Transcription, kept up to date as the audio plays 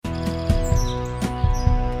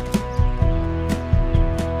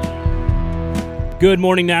Good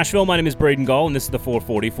morning, Nashville. My name is Braden Gall, and this is the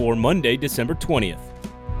 440 for Monday, December 20th.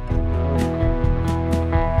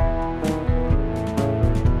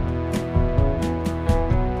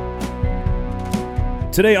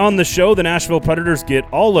 Today on the show, the Nashville Predators get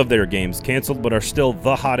all of their games canceled, but are still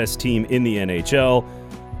the hottest team in the NHL.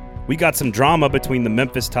 We got some drama between the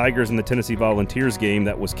Memphis Tigers and the Tennessee Volunteers game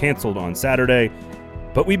that was canceled on Saturday.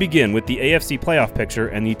 But we begin with the AFC playoff picture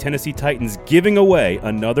and the Tennessee Titans giving away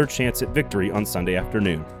another chance at victory on Sunday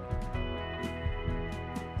afternoon.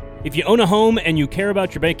 If you own a home and you care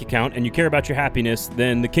about your bank account and you care about your happiness,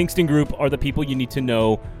 then the Kingston Group are the people you need to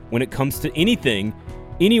know when it comes to anything,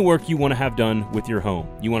 any work you want to have done with your home.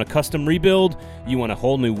 You want a custom rebuild, you want a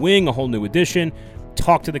whole new wing, a whole new addition,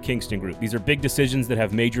 talk to the Kingston Group. These are big decisions that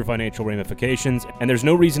have major financial ramifications, and there's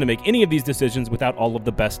no reason to make any of these decisions without all of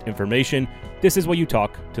the best information. This is why you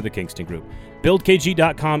talk to the Kingston Group.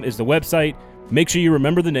 BuildKG.com is the website. Make sure you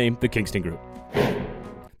remember the name, the Kingston Group.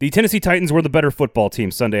 The Tennessee Titans were the better football team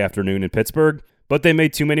Sunday afternoon in Pittsburgh, but they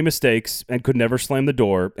made too many mistakes and could never slam the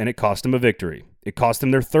door, and it cost them a victory. It cost them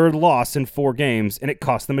their third loss in 4 games, and it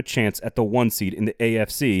cost them a chance at the 1 seed in the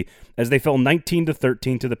AFC as they fell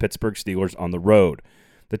 19-13 to the Pittsburgh Steelers on the road.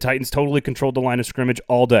 The Titans totally controlled the line of scrimmage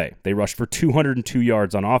all day. They rushed for 202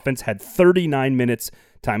 yards on offense, had 39 minutes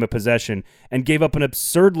time of possession, and gave up an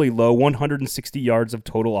absurdly low 160 yards of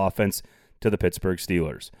total offense to the Pittsburgh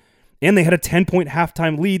Steelers. And they had a 10-point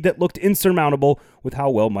halftime lead that looked insurmountable with how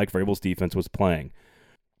well Mike Vrabel's defense was playing.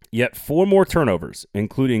 Yet 4 more turnovers,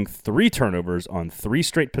 including 3 turnovers on 3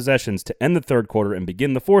 straight possessions to end the third quarter and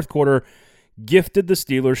begin the fourth quarter, gifted the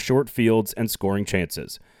Steelers short fields and scoring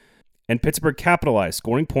chances. And Pittsburgh capitalized,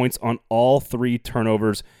 scoring points on all 3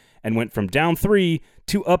 turnovers and went from down 3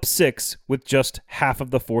 to up 6 with just half of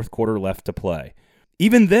the fourth quarter left to play.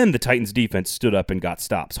 Even then, the Titans' defense stood up and got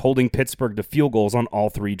stops, holding Pittsburgh to field goals on all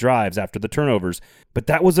 3 drives after the turnovers. But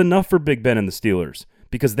that was enough for Big Ben and the Steelers,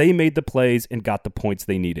 because they made the plays and got the points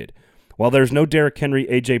they needed. While there's no Derrick Henry,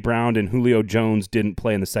 A.J. Brown, and Julio Jones didn't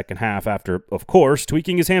play in the second half after, of course,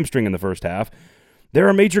 tweaking his hamstring in the first half, there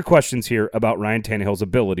are major questions here about Ryan Tannehill's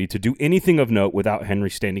ability to do anything of note without Henry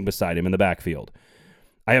standing beside him in the backfield.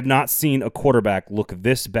 I have not seen a quarterback look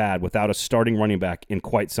this bad without a starting running back in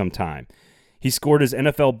quite some time. He scored his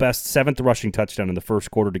NFL-best 7th rushing touchdown in the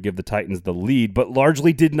first quarter to give the Titans the lead, but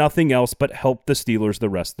largely did nothing else but help the Steelers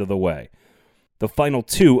the rest of the way. The final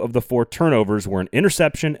 2 of the 4 turnovers were an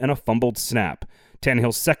interception and a fumbled snap,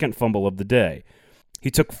 Tannehill's second fumble of the day.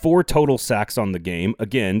 He took 4 total sacks on the game,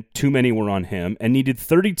 again, too many were on him, and needed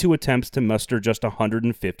 32 attempts to muster just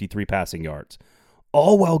 153 passing yards,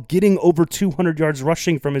 all while getting over 200 yards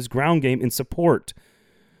rushing from his ground game in support.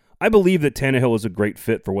 I believe that Tannehill is a great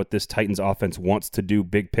fit for what this Titans offense wants to do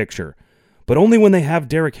big picture, but only when they have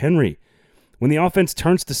Derrick Henry. When the offense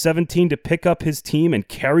turns to 17 to pick up his team and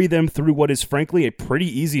carry them through what is frankly a pretty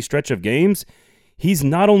easy stretch of games, he's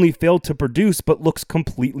not only failed to produce, but looks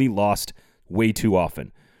completely lost way too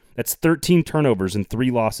often. That's 13 turnovers and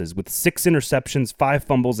 3 losses, with 6 interceptions, 5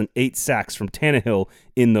 fumbles, and 8 sacks from Tannehill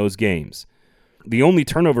in those games. The only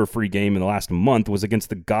turnover-free game in the last month was against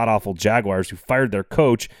the god-awful Jaguars, who fired their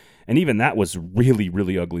coach, and even that was really,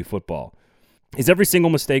 really ugly football. Is every single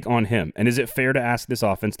mistake on him, and is it fair to ask this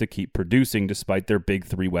offense to keep producing despite their big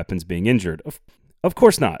 3 weapons being injured? Of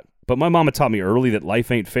course not, but my mama taught me early that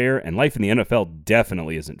life ain't fair, and life in the NFL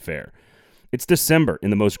definitely isn't fair. It's December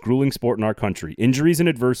in the most grueling sport in our country. Injuries and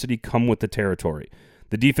adversity come with the territory.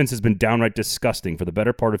 The defense has been downright disgusting for the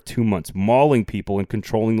better part of 2 months, mauling people and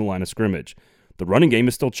controlling the line of scrimmage. The running game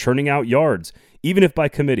is still churning out yards, even if by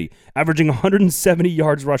committee, averaging 170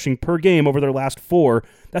 yards rushing per game over their last 4.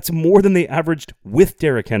 That's more than they averaged with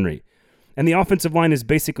Derrick Henry. And the offensive line is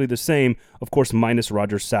basically the same, of course, minus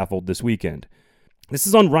Roger Saffold this weekend. This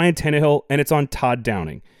is on Ryan Tannehill, and it's on Todd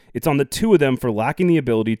Downing. It's on the 2 of them for lacking the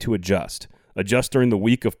ability to adjust. Adjust during the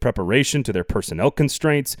week of preparation to their personnel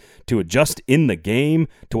constraints, to adjust in the game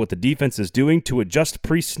to what the defense is doing, to adjust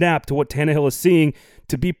pre-snap to what Tannehill is seeing,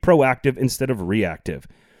 to be proactive instead of reactive.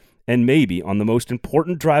 And maybe on the most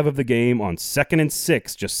important drive of the game, on 2nd and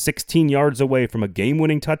 6, just 16 yards away from a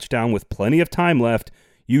game-winning touchdown with plenty of time left,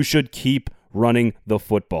 you should keep running the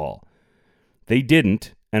football. They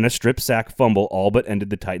didn't, and a strip sack fumble all but ended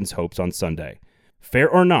the Titans' hopes on Sunday. Fair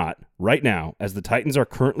or not, right now, as the Titans are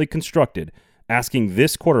currently constructed, asking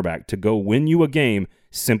this quarterback to go win you a game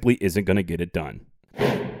simply isn't going to get it done.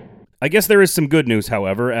 I guess there is some good news,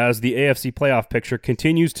 however, as the AFC playoff picture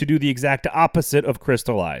continues to do the exact opposite of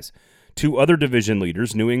crystallize. 2 other division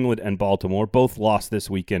leaders, New England and Baltimore, both lost this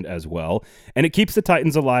weekend as well, and it keeps the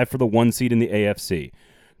Titans alive for the 1 seed in the AFC.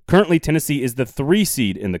 Currently, Tennessee is the 3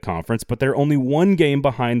 seed in the conference, but they're only 1 game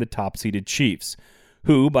behind the top-seeded Chiefs,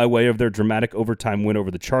 who, by way of their dramatic overtime win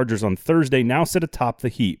over the Chargers on Thursday, now sit atop the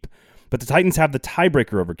heap. But the Titans have the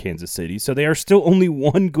tiebreaker over Kansas City, so they are still only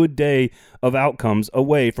 1 good day of outcomes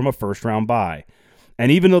away from a first-round bye.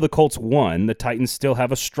 And even though the Colts won, the Titans still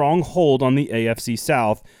have a strong hold on the AFC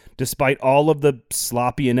South, despite all of the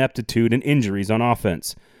sloppy ineptitude and injuries on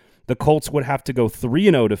offense. The Colts would have to go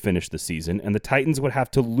 3-0 to finish the season, and the Titans would have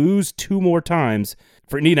to lose 2 more times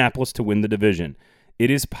for Indianapolis to win the division. It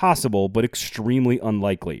is possible, but extremely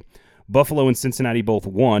unlikely. Buffalo and Cincinnati both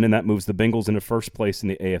won, and that moves the Bengals into first place in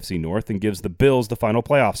the AFC North and gives the Bills the final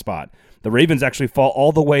playoff spot. The Ravens actually fall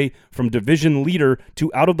all the way from division leader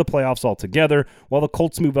to out of the playoffs altogether, while the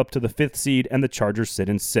Colts move up to the 5th seed and the Chargers sit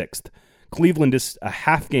in 6th. Cleveland is a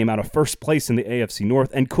half game out of first place in the AFC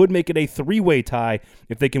North and could make it a 3-way tie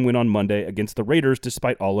if they can win on Monday against the Raiders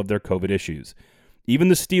despite all of their COVID issues. Even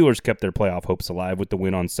the Steelers kept their playoff hopes alive with the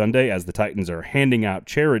win on Sunday as the Titans are handing out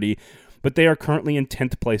charity, but they are currently in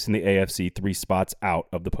 10th place in the AFC, 3 spots out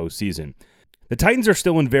of the postseason. The Titans are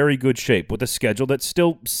still in very good shape with a schedule that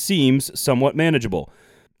still seems somewhat manageable,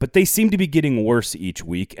 but they seem to be getting worse each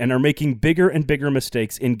week and are making bigger and bigger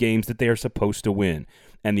mistakes in games that they are supposed to win.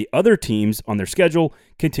 And the other teams on their schedule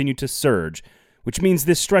continue to surge, which means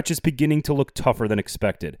this stretch is beginning to look tougher than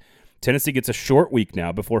expected. Tennessee gets a short week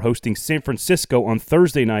now before hosting San Francisco on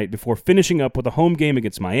Thursday night before finishing up with a home game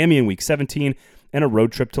against Miami in Week 17 and a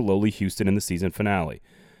road trip to lowly Houston in the season finale.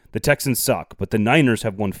 The Texans suck, but the Niners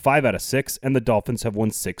have won 5 out of 6 and the Dolphins have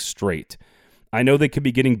won 6 straight. I know they could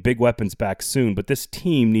be getting big weapons back soon, but this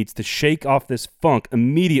team needs to shake off this funk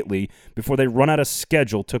immediately before they run out of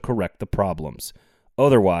schedule to correct the problems.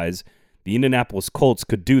 Otherwise, the Indianapolis Colts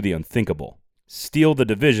could do the unthinkable. Steal the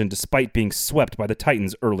division despite being swept by the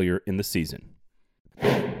Titans earlier in the season.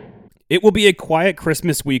 It will be a quiet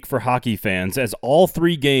Christmas week for hockey fans as all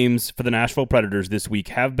 3 games for the Nashville Predators this week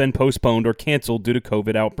have been postponed or canceled due to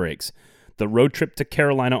COVID outbreaks. The road trip to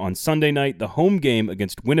Carolina on Sunday night, the home game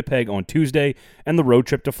against Winnipeg on Tuesday, and the road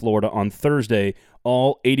trip to Florida on Thursday,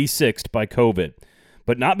 all 86th by COVID.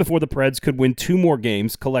 But not before the Preds could win 2 more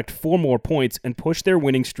games, collect 4 more points, and push their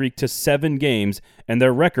winning streak to 7 games and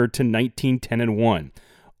their record to 19-10-1,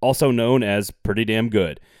 also known as pretty damn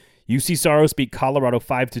good. UC Saros beat Colorado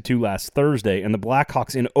 5-2 last Thursday, and the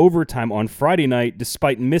Blackhawks in overtime on Friday night,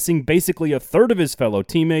 despite missing basically a third of his fellow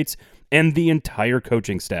teammates and the entire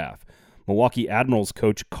coaching staff. Milwaukee Admirals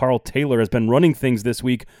coach Carl Taylor has been running things this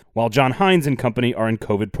week, while John Hines and company are in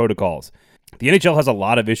COVID protocols. The NHL has a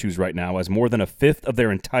lot of issues right now, as more than a fifth of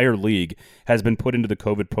their entire league has been put into the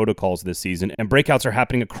COVID protocols this season, and breakouts are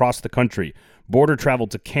happening across the country. Border travel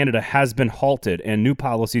to Canada has been halted, and new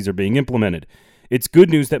policies are being implemented. It's good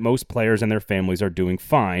news that most players and their families are doing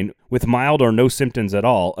fine, with mild or no symptoms at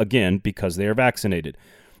all, again, because they are vaccinated.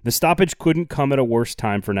 The stoppage couldn't come at a worse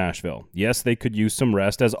time for Nashville. Yes, they could use some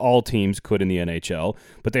rest, as all teams could in the NHL,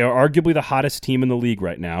 but they are arguably the hottest team in the league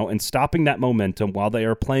right now, and stopping that momentum while they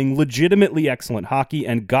are playing legitimately excellent hockey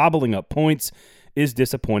and gobbling up points is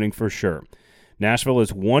disappointing for sure. Nashville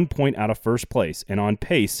is 1 point out of first place and on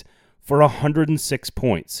pace for 106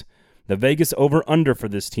 points. The Vegas over-under for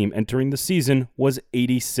this team entering the season was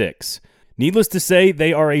 86. Needless to say,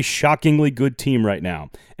 they are a shockingly good team right now,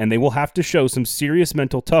 and they will have to show some serious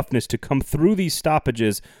mental toughness to come through these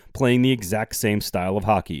stoppages playing the exact same style of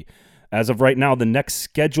hockey. As of right now, the next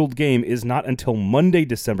scheduled game is not until Monday,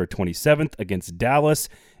 December 27th against Dallas,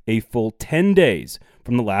 a full 10 days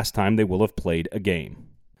from the last time they will have played a game.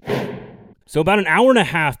 So about an hour and a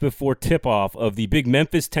half before tip-off of the big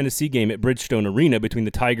Memphis, Tennessee game at Bridgestone Arena between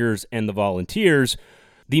the Tigers and the Volunteers,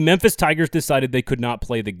 the Memphis Tigers decided they could not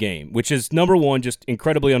play the game, which is, number one, just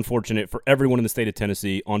incredibly unfortunate for everyone in the state of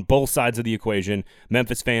Tennessee on both sides of the equation.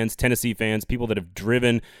 Memphis fans, Tennessee fans, people that have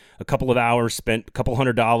driven a couple of hours, spent a couple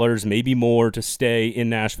 $100, maybe more to stay in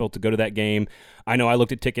Nashville to go to that game. I know I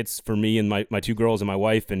looked at tickets for me and my 2 girls and my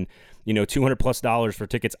wife, and $200+ for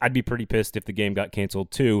tickets. I'd be pretty pissed if the game got canceled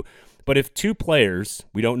too. But if 2 players,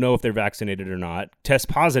 we don't know if they're vaccinated or not, test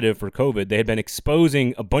positive for COVID, they had been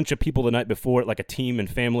exposing a bunch of people the night before at like a team and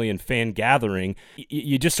family and fan gathering,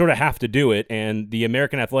 you just sort of have to do it. And the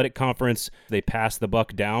American Athletic Conference, they passed the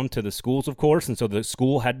buck down to the schools, of course, and so the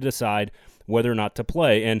school had to decide whether or not to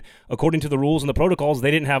play. And according to the rules and the protocols, they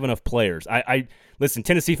didn't have enough players. I listen,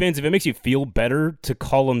 Tennessee fans, if it makes you feel better to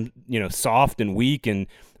call them, soft and weak and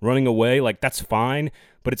running away, like that's fine.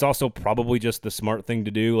 But it's also probably just the smart thing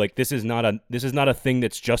to do. Like this is not a thing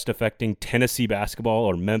that's just affecting Tennessee basketball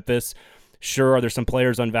or Memphis. Sure, are there some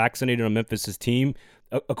players unvaccinated on Memphis's team?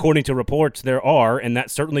 According to reports, there are, and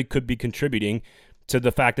that certainly could be contributing. to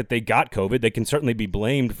the fact that they got COVID. They can certainly be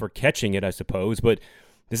blamed for catching it, I suppose, but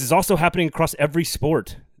this is also happening across every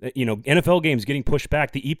sport. NFL games getting pushed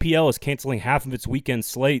back. The EPL is canceling half of its weekend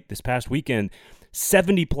slate this past weekend.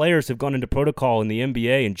 70 players have gone into protocol in the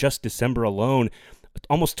NBA in just December alone.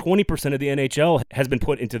 Almost 20% of the NHL has been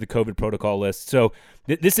put into the COVID protocol list. So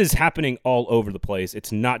this is happening all over the place.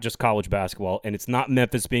 It's not just college basketball, and it's not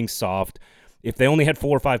Memphis being soft. If they only had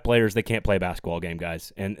 4 or 5 players, they can't play a basketball game,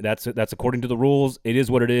 guys. And that's according to the rules. It is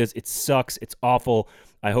what it is. It sucks. It's awful.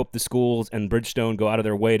 I hope the schools and Bridgestone go out of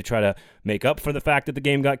their way to try to make up for the fact that the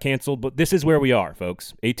game got canceled. But this is where we are,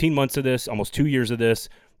 folks. 18 months of this, almost 2 years of this.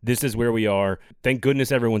 This is where we are. Thank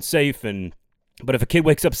goodness everyone's safe. But if a kid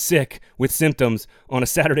wakes up sick with symptoms on a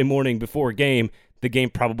Saturday morning before a game, the game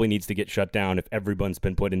probably needs to get shut down if everyone's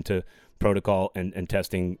been put into protocol and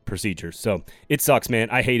testing procedures. So it sucks, man.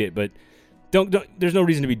 I hate it, but don't there's no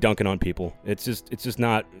reason to be dunking on people. It's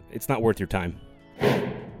not worth your time.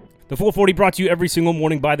 The 440 brought to you every single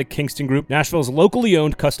morning by the Kingston Group, Nashville's locally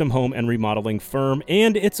owned custom home and remodeling firm,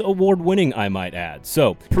 and it's award-winning, I might add.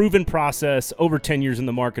 So, proven process, over 10 years in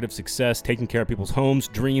the market of success, taking care of people's homes,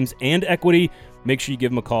 dreams, and equity. Make sure you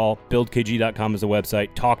give them a call. BuildKG.com is the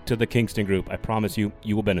website. Talk to the Kingston Group. I promise you,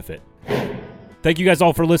 you will benefit. Thank you guys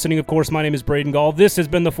all for listening. Of course, my name is Braden Gall. This has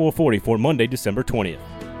been the 440 for Monday, December 20th.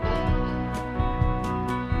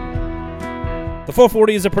 The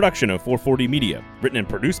 440 is a production of 440 Media, written and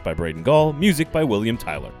produced by Braden Gall, music by William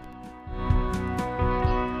Tyler.